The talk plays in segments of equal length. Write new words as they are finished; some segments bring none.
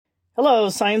Hello,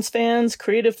 science fans,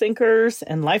 creative thinkers,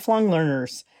 and lifelong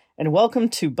learners, and welcome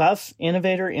to Buff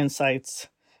Innovator Insights.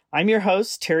 I'm your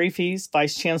host, Terry Fees,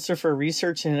 Vice Chancellor for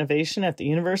Research and Innovation at the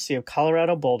University of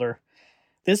Colorado Boulder.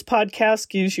 This podcast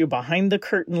gives you a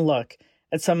behind-the-curtain look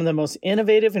at some of the most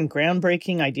innovative and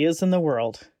groundbreaking ideas in the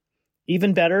world.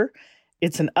 Even better,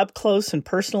 it's an up-close and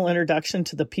personal introduction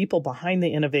to the people behind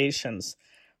the innovations,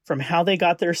 from how they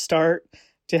got their start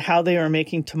to how they are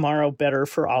making tomorrow better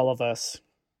for all of us.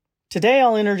 Today,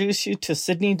 I'll introduce you to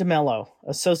Sidney DeMello,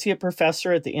 Associate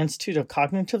Professor at the Institute of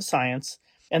Cognitive Science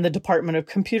and the Department of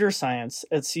Computer Science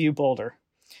at CU Boulder.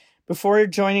 Before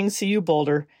joining CU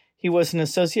Boulder, he was an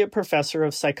Associate Professor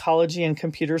of Psychology and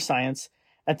Computer Science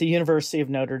at the University of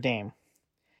Notre Dame.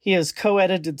 He has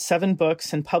co-edited 7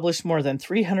 books and published more than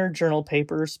 300 journal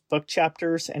papers, book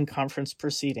chapters, and conference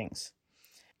proceedings.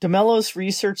 DeMello's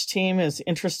research team is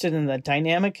interested in the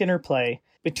dynamic interplay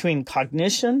between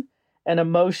cognition and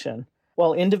emotion,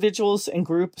 while individuals and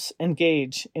groups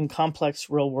engage in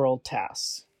complex real-world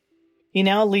tasks. He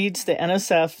now leads the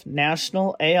NSF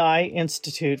National AI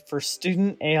Institute for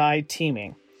Student AI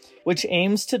Teaming, which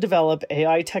aims to develop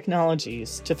AI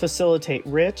technologies to facilitate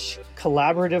rich,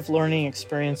 collaborative learning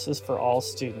experiences for all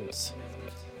students.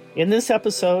 In this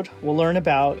episode, we'll learn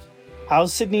about how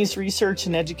Sidney's research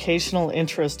and educational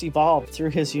interest evolved through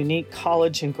his unique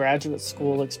college and graduate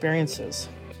school experiences,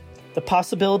 the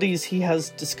possibilities he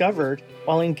has discovered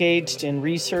while engaged in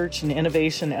research and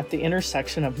innovation at the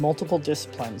intersection of multiple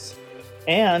disciplines,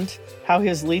 and how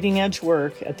his leading-edge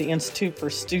work at the Institute for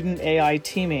Student AI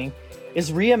Teaming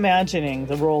is reimagining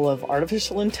the role of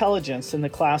artificial intelligence in the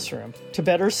classroom to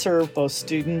better serve both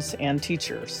students and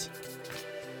teachers.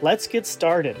 Let's get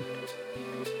started.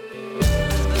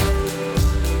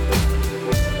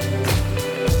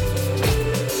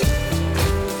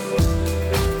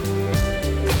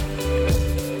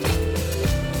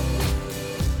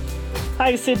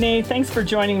 Hi, Sidney. Thanks for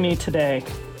joining me today.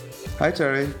 Hi,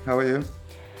 Terry. How are you?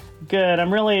 Good.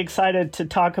 I'm really excited to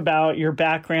talk about your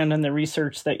background and the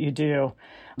research that you do.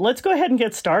 Let's go ahead and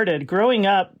get started. Growing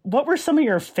up, what were some of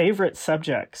your favorite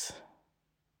subjects?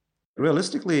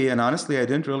 Realistically and honestly, I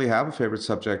didn't really have a favorite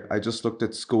subject. I just looked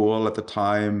at school at the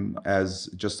time as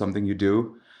just something you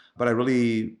do. But I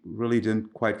really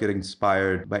didn't quite get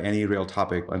inspired by any real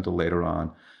topic until later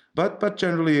on. But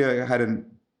generally, I had a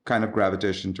kind of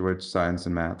gravitation towards science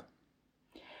and math.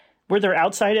 Were there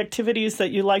outside activities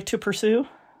that you like to pursue?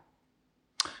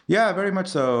 Yeah, very much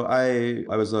so. I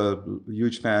was a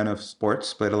huge fan of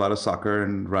sports, played a lot of soccer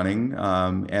and running.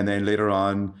 And then later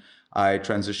on, I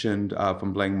transitioned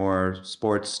from playing more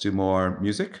sports to more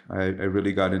music. I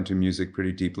really got into music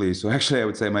pretty deeply. So actually, I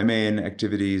would say my main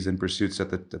activities and pursuits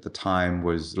at the time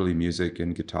was really music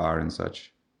and guitar and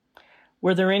such.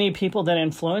 Were there any people that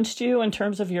influenced you in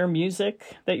terms of your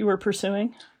music that you were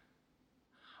pursuing?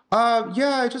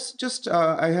 Yeah,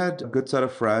 I had a good set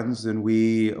of friends, and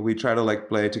we try to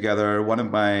play together. One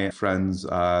of my friends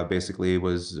basically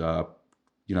was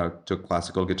took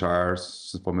classical guitar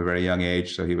from a very young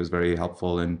age, so he was very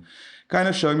helpful in kind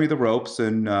of showing me the ropes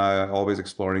and always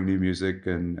exploring new music,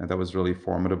 and that was really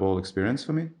formidable experience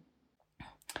for me.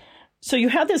 So you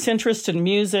had this interest in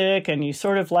music, and you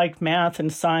sort of liked math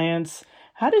and science.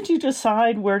 How did you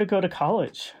decide where to go to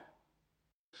college?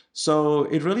 So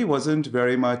it really wasn't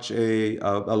very much a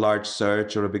large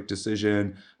search or a big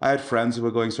decision. I had friends who were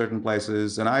going certain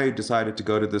places, and I decided to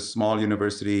go to this small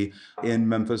university in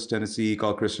Memphis, Tennessee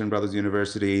called Christian Brothers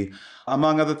University.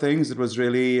 Among other things, it was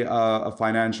really a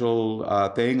financial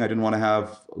thing. I didn't want to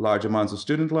have large amounts of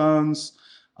student loans.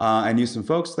 I knew some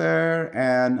folks there,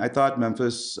 and I thought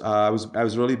Memphis, I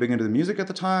was really big into the music at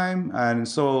the time, and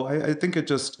so I think it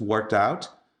just worked out.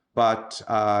 But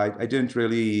I didn't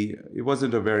really, it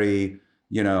wasn't a very,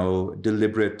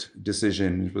 deliberate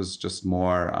decision. It was just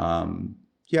more,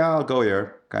 I'll go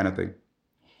here kind of thing.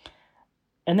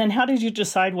 And then how did you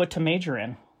decide what to major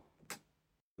in?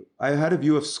 I had a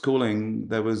view of schooling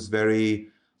that was very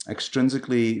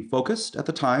extrinsically focused at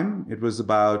the time. It was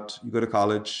about you go to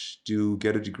college to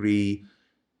get a degree,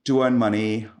 to earn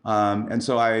money. And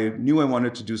so I knew I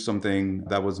wanted to do something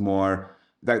that was more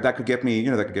that could get me,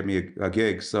 a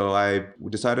gig. So I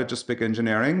decided to just pick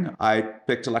engineering. I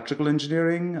picked electrical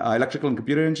engineering, electrical and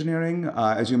computer engineering.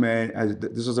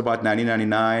 This was about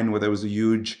 1999, where there was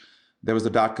the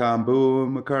dot-com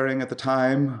boom occurring at the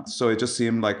time. So it just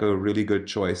seemed like a really good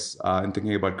choice in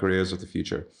thinking about careers of the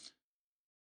future.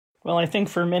 Well, I think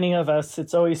for many of us,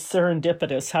 it's always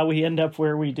serendipitous how we end up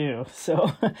where we do.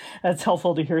 So that's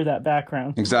helpful to hear that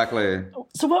background. Exactly.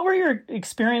 So what were your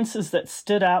experiences that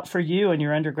stood out for you in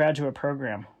your undergraduate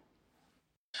program?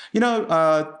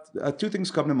 Two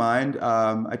things come to mind.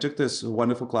 I took this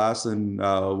wonderful class in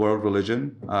world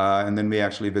religion, and then we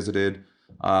actually visited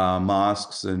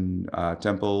mosques and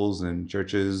temples and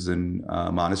churches and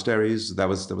monasteries. That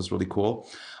was really cool.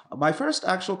 My first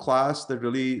actual class that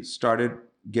really started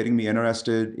getting me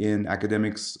interested in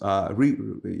academics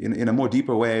in a more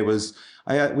deeper way was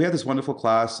we had this wonderful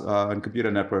class on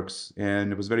computer networks,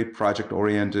 and it was a very project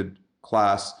oriented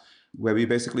class where we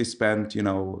basically spent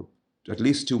at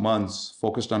least 2 months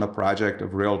focused on a project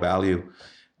of real value.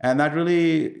 And that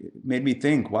really made me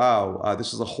think, wow,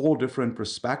 this is a whole different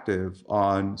perspective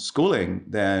on schooling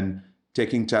than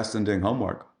taking tests and doing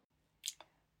homework.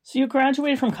 So you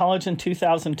graduated from college in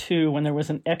 2002 when there was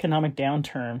an economic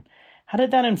downturn. How did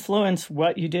that influence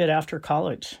what you did after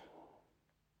college?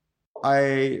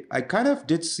 I kind of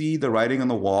did see the writing on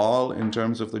the wall in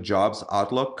terms of the jobs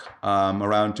outlook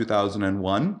around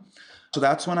 2001. So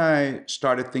that's when I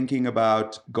started thinking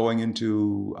about going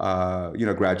into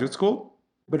graduate school.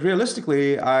 But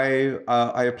realistically, I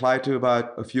applied to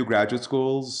about a few graduate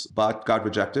schools, but got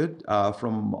rejected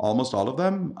from almost all of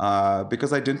them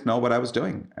because I didn't know what I was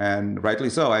doing, and rightly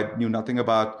so. I knew nothing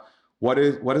about what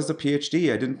is a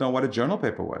PhD. I didn't know what a journal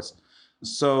paper was.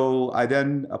 So I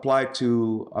then applied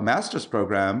to a master's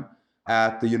program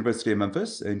at the University of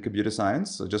Memphis in computer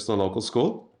science, so just a local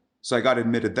school. So I got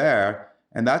admitted there.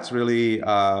 And that's really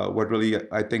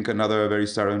I think, another very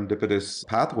serendipitous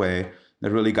pathway that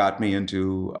really got me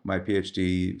into my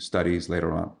PhD studies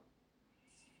later on.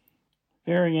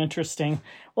 Very interesting.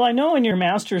 Well, I know in your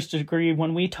master's degree,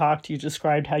 when we talked, you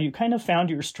described how you kind of found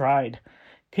your stride.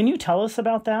 Can you tell us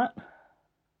about that?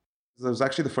 It was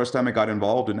actually the first time I got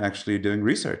involved in actually doing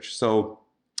research. So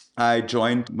I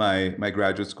joined my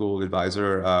graduate school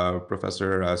advisor,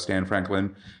 Professor Stan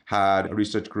Franklin, had a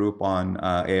research group on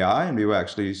AI, and we were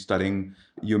actually studying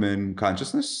human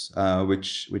consciousness,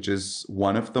 which is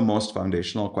one of the most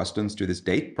foundational questions to this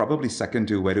date, probably second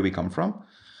to where do we come from.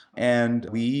 And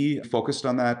we focused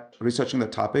on that, researching the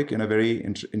topic in a very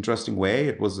interesting way.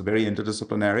 It was very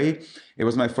interdisciplinary. It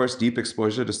was my first deep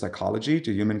exposure to psychology,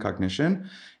 to human cognition.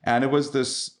 And it was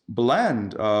this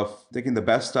blend of taking the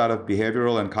best out of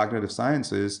behavioral and cognitive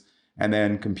sciences and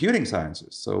then computing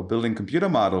sciences. So building computer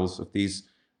models of these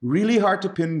really hard to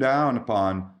pin down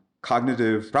upon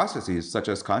cognitive processes such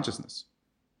as consciousness.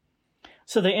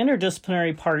 So the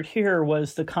interdisciplinary part here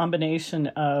was the combination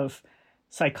of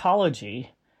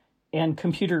psychology and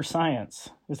computer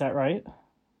science. Is that right?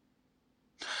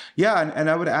 Yeah, and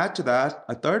I would add to that,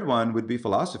 a third one would be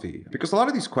philosophy, because a lot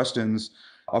of these questions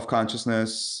of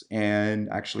consciousness and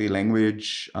actually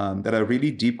language that are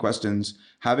really deep questions,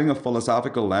 having a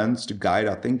philosophical lens to guide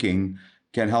our thinking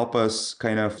can help us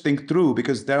kind of think through,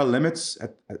 because there are limits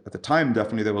at the time.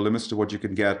 Definitely there were limits to what you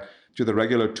can get to the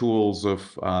regular tools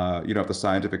of the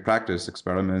scientific practice,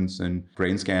 experiments and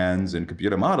brain scans and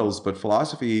computer models. But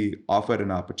philosophy offered an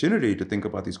opportunity to think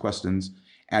about these questions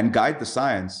and guide the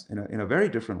science in a very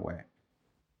different way.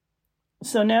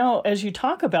 So now, as you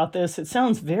talk about this, it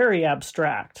sounds very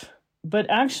abstract, but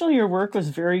actually your work was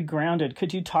very grounded.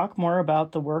 Could you talk more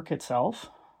about the work itself?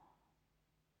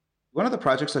 One of the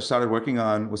projects I started working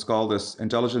on was called this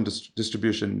Intelligent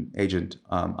Distribution Agent,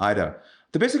 IDA.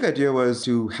 The basic idea was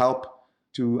to help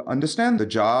to understand the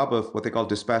job of what they call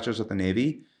dispatchers of the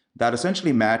Navy that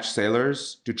essentially match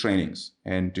sailors to trainings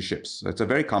and to ships. So it's a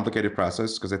very complicated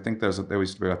process because I think there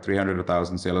used to be about 300 or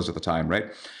 1,000 sailors at the time, right?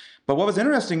 But what was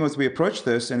interesting was we approached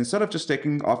this, and instead of just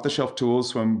taking off-the-shelf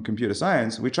tools from computer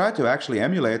science, we tried to actually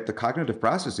emulate the cognitive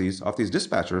processes of these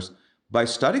dispatchers by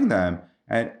studying them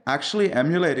and actually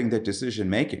emulating their decision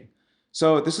making.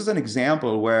 So this is an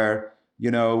example where,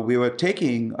 we were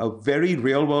taking a very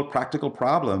real world practical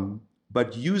problem,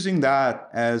 but using that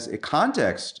as a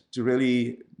context to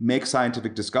really make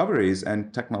scientific discoveries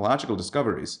and technological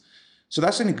discoveries. So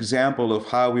that's an example of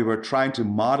how we were trying to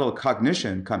model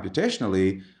cognition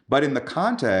computationally, but in the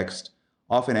context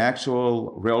of an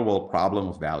actual real world problem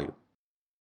of value.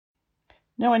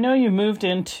 Now, I know you moved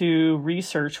into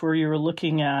research where you were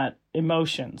looking at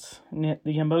emotions,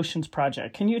 the Emotions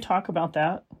Project. Can you talk about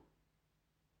that?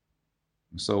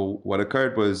 So what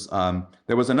occurred was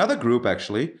there was another group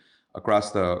actually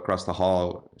across the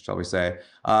hall, shall we say,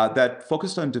 that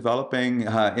focused on developing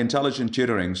intelligent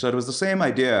tutoring. So it was the same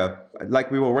idea.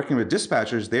 Like we were working with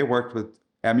dispatchers, they worked with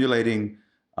emulating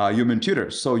human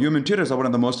tutors. So human tutors are one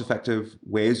of the most effective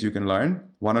ways you can learn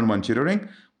one-on-one tutoring,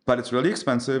 but it's really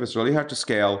expensive. It's really hard to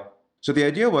scale. So the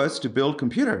idea was to build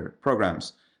computer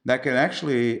programs that can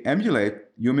actually emulate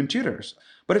human tutors.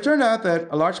 But it turned out that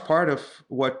a large part of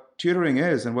what tutoring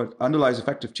is and what underlies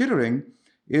effective tutoring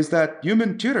is that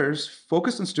human tutors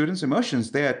focus on students'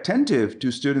 emotions. They're attentive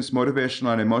to students'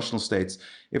 motivational and emotional states.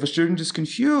 If a student is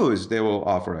confused, they will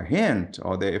offer a hint,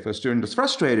 or if a student is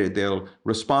frustrated, they'll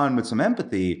respond with some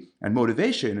empathy and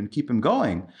motivation and keep them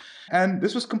going. And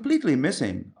this was completely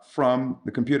missing from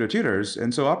the computer tutors.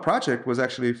 And so our project was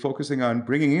actually focusing on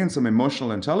bringing in some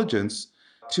emotional intelligence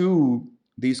to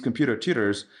these computer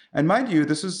tutors. And mind you,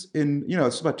 this is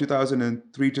it's about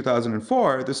 2003,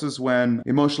 2004. This is when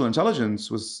emotional intelligence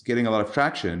was getting a lot of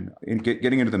traction in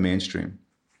getting into the mainstream.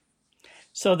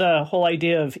 So the whole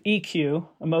idea of EQ,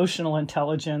 emotional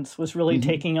intelligence, was really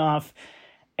taking off.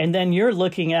 And then you're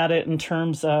looking at it in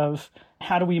terms of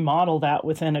how do we model that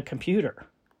within a computer?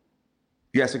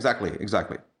 Yes,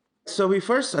 exactly. So we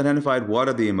first identified what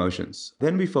are the emotions.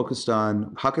 Then we focused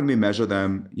on how can we measure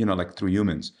them, like through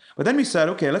humans. But then we said,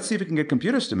 okay, let's see if we can get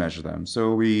computers to measure them.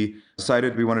 So we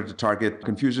decided we wanted to target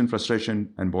confusion,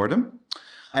 frustration, and boredom.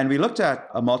 And we looked at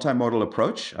a multimodal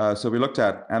approach. So we looked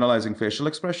at analyzing facial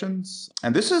expressions.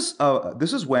 And this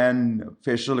is when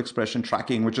facial expression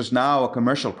tracking, which is now a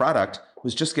commercial product,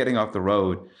 was just getting off the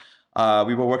road.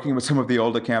 We were working with some of the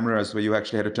older cameras where you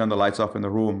actually had to turn the lights off in the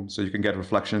room so you can get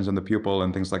reflections in the pupil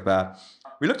and things like that.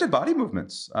 We looked at body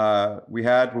movements. We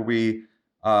had what we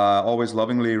always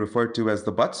lovingly referred to as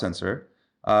the butt sensor.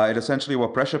 It essentially were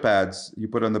pressure pads you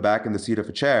put on the back and the seat of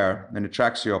a chair, and it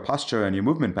tracks your posture and your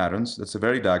movement patterns. That's a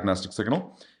very diagnostic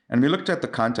signal. And we looked at the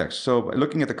context. So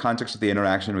looking at the context of the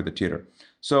interaction with the tutor.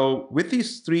 So with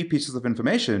these three pieces of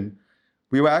information,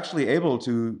 we were actually able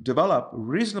to develop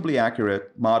reasonably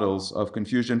accurate models of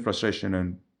confusion, frustration,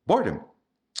 and boredom.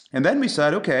 And then we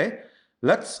said, okay,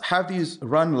 let's have these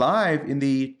run live in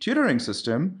the tutoring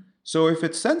system. So if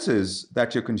it senses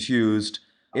that you're confused,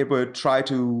 it would try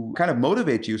to kind of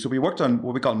motivate you. So we worked on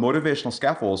what we call motivational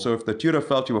scaffolds. So if the tutor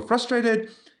felt you were frustrated,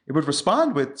 it would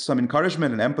respond with some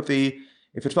encouragement and empathy.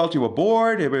 If it felt you were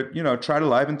bored, it would, try to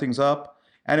liven things up.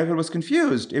 And if it was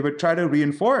confused, it would try to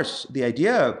reinforce the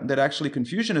idea that actually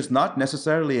confusion is not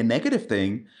necessarily a negative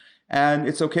thing, and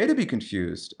it's okay to be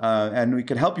confused, and we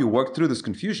can help you work through this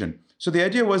confusion. So the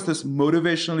idea was this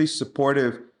motivationally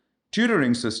supportive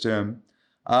tutoring system.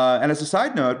 And as a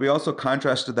side note, we also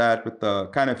contrasted that with the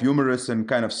kind of humorous and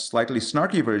kind of slightly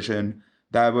snarky version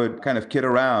that would kind of kid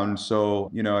around. So,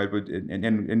 it would,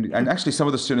 and actually some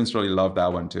of the students really loved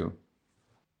that one too.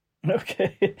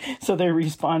 Okay, so they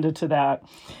responded to that.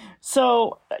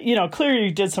 So, clearly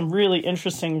you did some really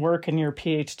interesting work in your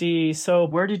PhD. So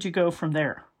where did you go from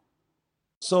there?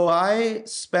 So I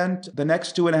spent the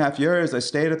next 2.5 years, I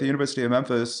stayed at the University of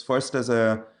Memphis, first as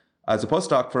a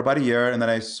postdoc for about a year, and then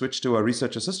I switched to a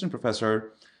research assistant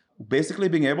professor, basically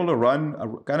being able to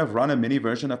run a mini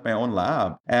version of my own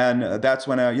lab. And that's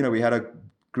when, we had a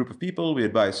group of people, we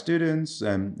advised students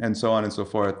and so on and so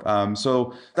forth.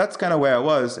 So that's kind of where I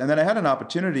was. And then I had an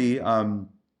opportunity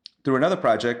through another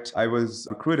project. I was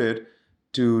recruited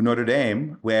to Notre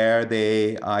Dame, where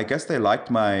I guess they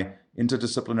liked my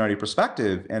interdisciplinary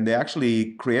perspective, and they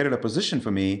actually created a position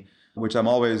for me, which I'm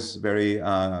always very,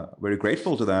 very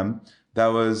grateful to them. That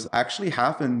was actually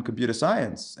half in computer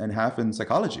science and half in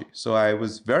psychology. So I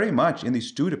was very much in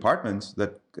these two departments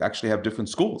that actually have different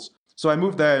schools. So I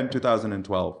moved there in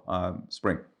 2012,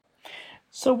 spring.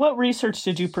 So what research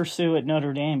did you pursue at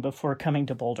Notre Dame before coming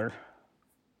to Boulder?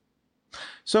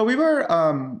 So we were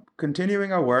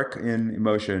continuing our work in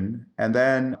emotion. And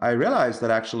then I realized that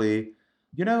actually,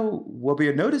 what we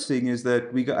are noticing is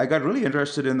that I got really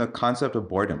interested in the concept of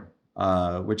boredom,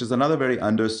 which is another very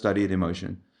understudied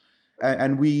emotion.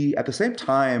 And we, at the same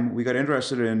time, we got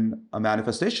interested in a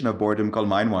manifestation of boredom called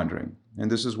mind wandering. And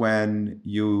this is when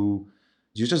you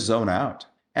just zone out.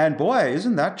 And boy,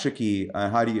 isn't that tricky?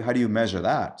 How do you measure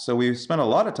that? So we spent a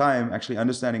lot of time actually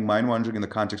understanding mind wandering in the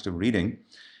context of reading.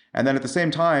 And then at the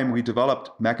same time, we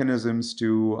developed mechanisms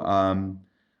to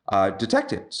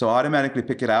detect it. So automatically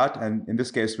pick it out. And in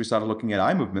this case, we started looking at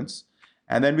eye movements.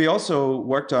 And then we also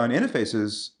worked on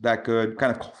interfaces that could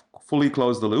kind of fully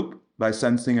close the loop by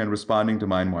sensing and responding to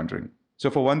mind wandering.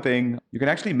 So for one thing, you can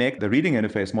actually make the reading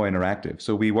interface more interactive.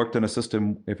 So we worked on a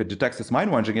system, if it detects it's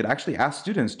mind wandering, it actually asks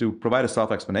students to provide a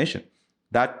self-explanation.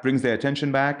 That brings their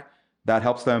attention back. That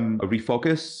helps them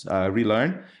refocus,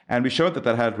 relearn. And we showed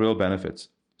that had real benefits.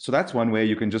 So that's one way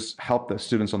you can just help the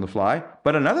students on the fly.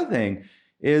 But another thing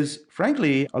is,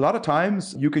 frankly, a lot of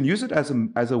times you can use it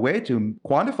as a way to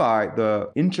quantify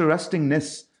the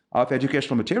interestingness of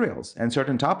educational materials and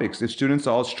certain topics. If students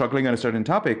are all struggling on a certain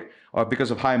topic or because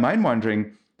of high mind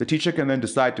wandering, the teacher can then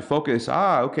decide to focus,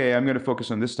 okay, I'm going to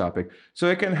focus on this topic. So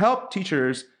it can help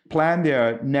teachers plan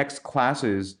their next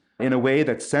classes in a way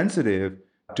that's sensitive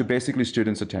to basically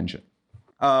students' attention.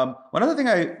 One other thing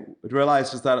I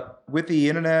realized is that with the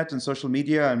internet and social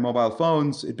media and mobile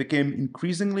phones, it became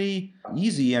increasingly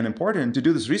easy and important to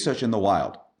do this research in the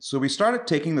wild. So we started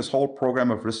taking this whole program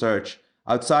of research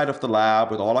outside of the lab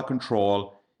with all our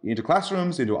control into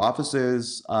classrooms, into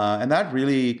offices, and that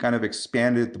really kind of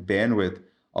expanded the bandwidth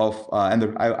of,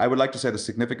 I would like to say, the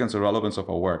significance and relevance of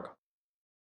our work.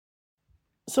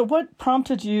 So what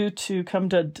prompted you to come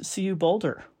to CU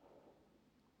Boulder?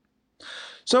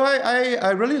 So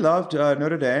I really loved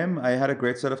Notre Dame. I had a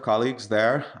great set of colleagues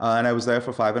there, and I was there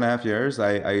for 5.5 years.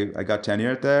 I got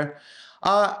tenured there.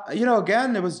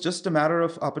 Again, it was just a matter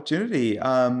of opportunity.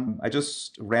 I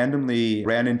just randomly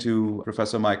ran into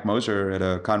Professor Mike Mosier at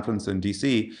a conference in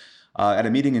DC, at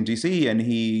a meeting in DC, and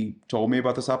he told me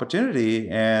about this opportunity,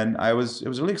 and it was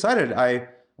really excited. I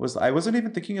wasn't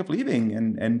even thinking of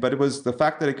leaving, but it was the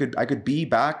fact that I could be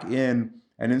back in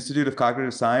an Institute of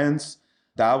Cognitive Science.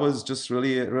 That was just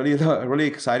really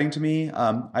exciting to me.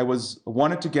 I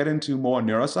wanted to get into more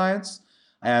neuroscience,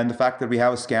 and the fact that we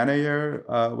have a scanner here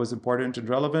was important and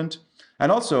relevant.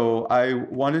 And also, I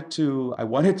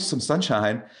wanted some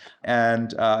sunshine,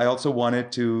 and I also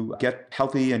wanted to get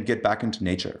healthy and get back into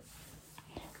nature.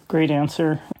 Great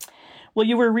answer. Well,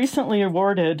 you were recently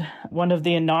awarded one of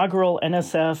the inaugural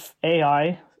NSF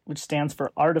AI, which stands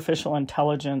for Artificial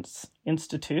Intelligence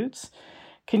Institutes.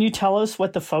 Can you tell us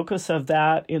what the focus of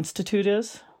that institute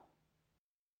is?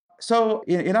 So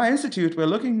in our institute, we're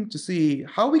looking to see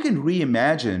how we can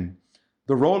reimagine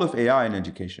the role of AI in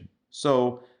education.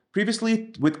 So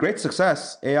previously, with great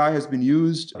success, AI has been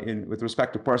used with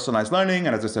respect to personalized learning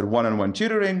and, as I said, one-on-one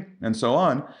tutoring and so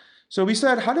on. So we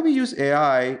said, how do we use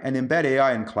AI and embed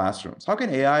AI in classrooms? How can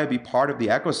AI be part of the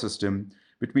ecosystem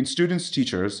between students,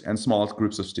 teachers, and small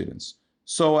groups of students?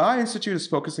 So our institute is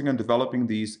focusing on developing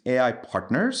these AI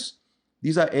partners.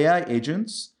 These are AI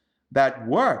agents that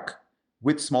work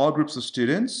with small groups of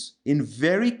students in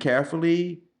very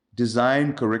carefully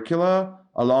designed curricula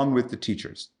along with the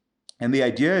teachers. And the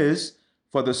idea is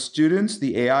for the students,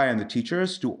 the AI, and the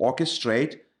teachers to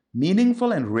orchestrate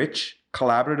meaningful and rich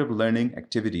collaborative learning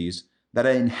activities that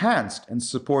are enhanced and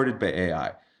supported by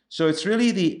AI. So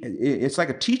it's like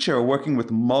a teacher working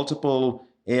with multiple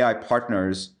AI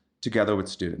partners together with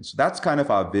students. That's kind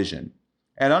of our vision.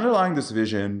 And underlying this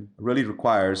vision really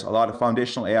requires a lot of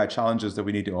foundational AI challenges that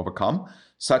we need to overcome,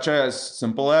 such as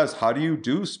simple as how do you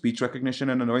do speech recognition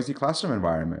in a noisy classroom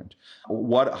environment?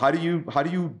 How do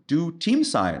you do team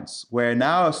science, where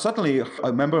now suddenly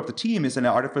a member of the team is an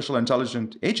artificial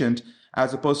intelligence agent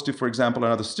as opposed to, for example,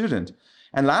 another student?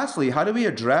 And lastly, how do we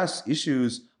address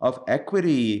issues of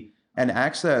equity and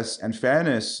access and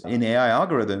fairness in AI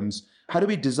algorithms? How do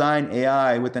we design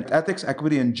AI with an ethics,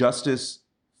 equity, and justice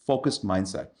focused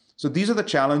mindset? So these are the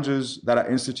challenges that our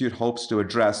institute hopes to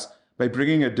address by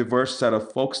bringing a diverse set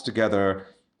of folks together,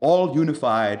 all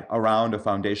unified around a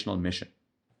foundational mission.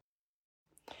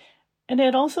 And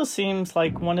it also seems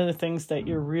like one of the things that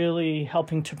you're really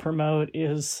helping to promote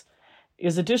is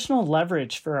additional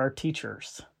leverage for our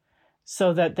teachers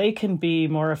so that they can be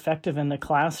more effective in the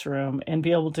classroom and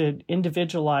be able to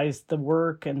individualize the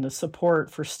work and the support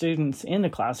for students in the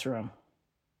classroom.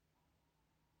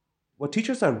 What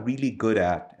teachers are really good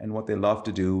at and what they love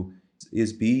to do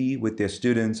is be with their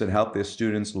students and help their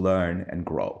students learn and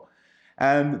grow.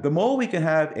 And the more we can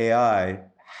have AI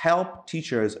help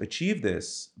teachers achieve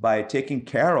this by taking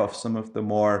care of some of the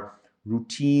more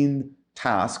routine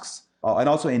tasks and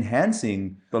also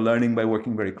enhancing the learning by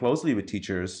working very closely with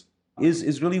teachers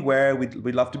is really where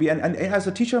we'd love to be. And as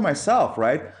a teacher myself,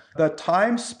 right, the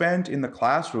time spent in the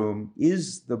classroom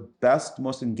is the best,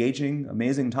 most engaging,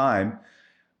 amazing time.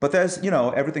 But there's,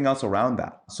 everything else around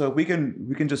that. So we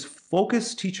can just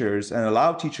focus teachers and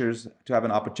allow teachers to have an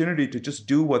opportunity to just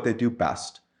do what they do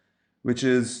best, which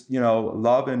is,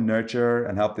 love and nurture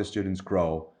and help their students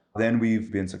grow. Then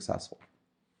we've been successful.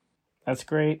 That's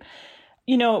great.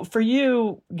 For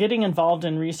you, getting involved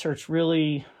in research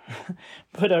really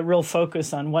put a real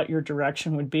focus on what your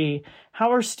direction would be.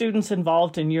 How are students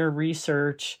involved in your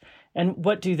research, and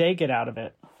what do they get out of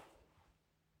it?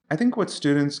 I think what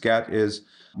students get is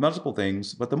multiple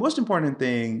things, but the most important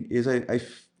thing is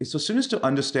for students to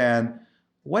understand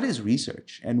what is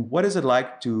research and what is it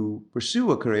like to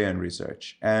pursue a career in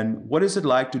research, and what is it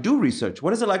like to do research?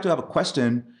 What is it like to have a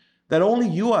question that only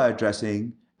you are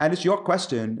addressing, and it's your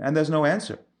question and there's no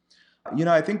answer?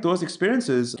 I think those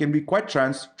experiences can be quite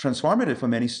transformative for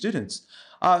many students.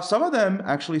 Some of them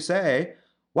actually say,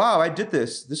 wow, I did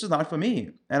this. This is not for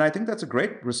me. And I think that's a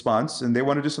great response, and they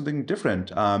want to do something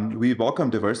different. We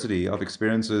welcome diversity of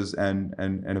experiences and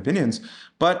opinions,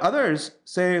 but others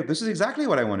say, this is exactly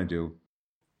what I want to do.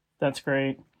 That's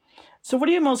great. So what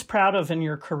are you most proud of in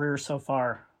your career so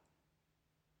far?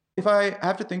 If I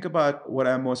have to think about what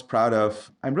I'm most proud of,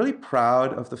 I'm really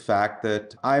proud of the fact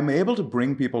that I'm able to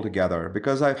bring people together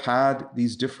because I've had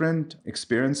these different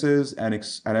experiences and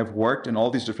I've worked in all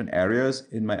these different areas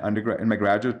in my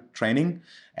graduate training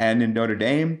and in Notre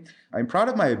Dame. I'm proud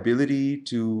of my ability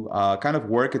to kind of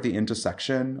work at the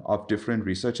intersection of different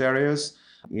research areas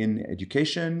in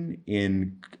education,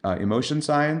 in emotion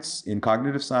science, in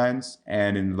cognitive science,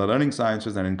 and in the learning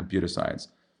sciences and in computer science.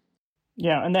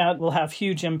 Yeah, and that will have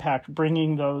huge impact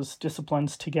bringing those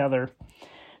disciplines together.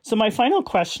 So my final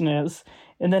question is,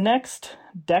 in the next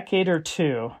decade or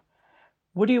two,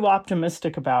 what are you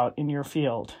optimistic about in your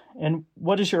field? And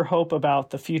what is your hope about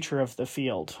the future of the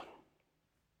field?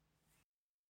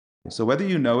 So whether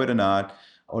you know it or not,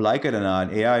 or like it or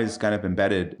not, AI is kind of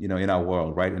embedded, in our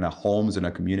world, right? In our homes, in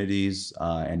our communities,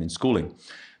 and in schooling.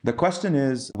 The question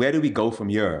is, where do we go from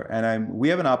here? And we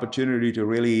have an opportunity to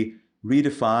really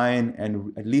redefine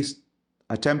and at least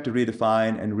attempt to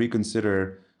redefine and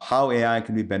reconsider how AI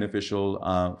can be beneficial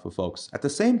for folks. At the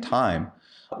same time,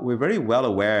 we're very well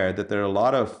aware that there are a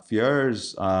lot of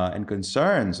fears and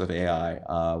concerns of AI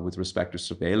with respect to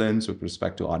surveillance, with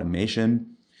respect to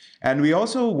automation. And we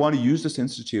also want to use this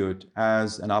institute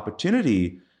as an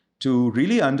opportunity to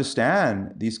really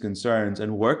understand these concerns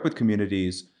and work with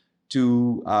communities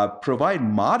to provide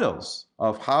models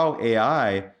of how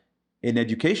AI in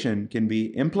education can be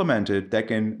implemented that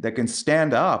can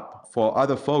stand up for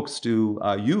other folks to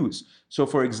use. So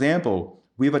for example,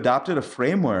 we've adopted a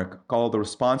framework called the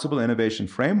Responsible Innovation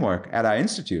Framework at our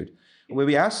institute, where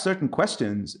we ask certain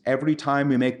questions every time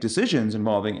we make decisions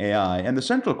involving AI. And the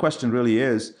central question really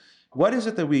is, what is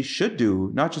it that we should do,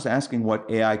 not just asking what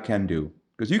AI can do?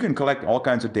 Because you can collect all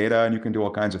kinds of data and you can do all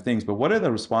kinds of things, but what are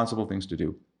the responsible things to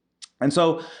do? And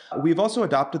so we've also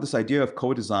adopted this idea of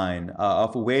co-design,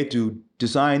 of a way to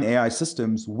design AI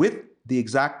systems with the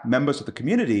exact members of the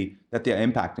community that they're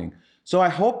impacting. So I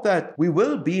hope that we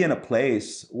will be in a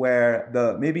place where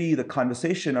maybe the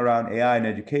conversation around AI in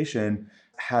education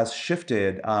has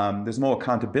shifted. There's more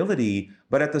accountability,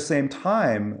 but at the same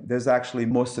time, there's actually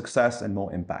more success and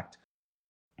more impact.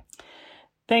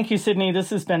 Thank you, Sydney. This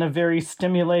has been a very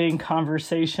stimulating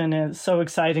conversation, and it's so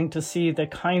exciting to see the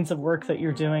kinds of work that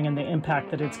you're doing and the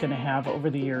impact that it's going to have over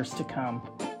the years to come.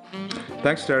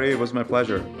 Thanks, Terry. It was my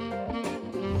pleasure.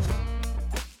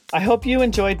 I hope you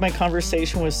enjoyed my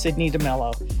conversation with Sydney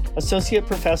DeMello, Associate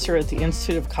Professor at the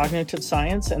Institute of Cognitive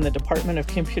Science and the Department of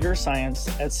Computer Science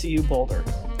at CU Boulder.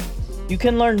 You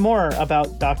can learn more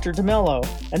about Dr. DeMello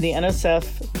and the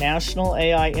NSF National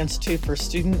AI Institute for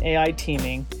Student AI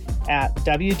Teaming at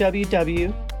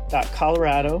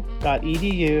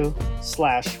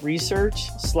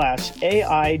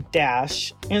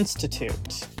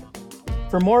www.colorado.edu/research/AI-institute.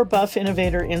 For more Buff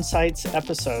Innovator Insights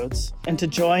episodes and to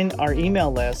join our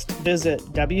email list, visit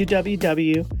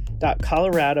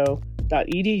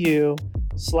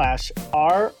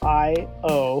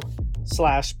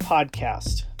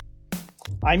www.colorado.edu/RIO/podcast.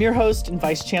 I'm your host and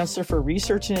Vice Chancellor for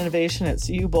Research and Innovation at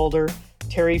CU Boulder,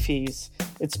 Terry Fees.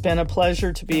 It's been a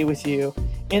pleasure to be with you.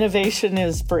 Innovation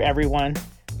is for everyone.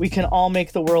 We can all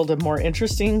make the world a more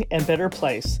interesting and better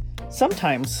place.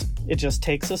 Sometimes it just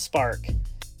takes a spark.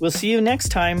 We'll see you next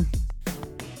time.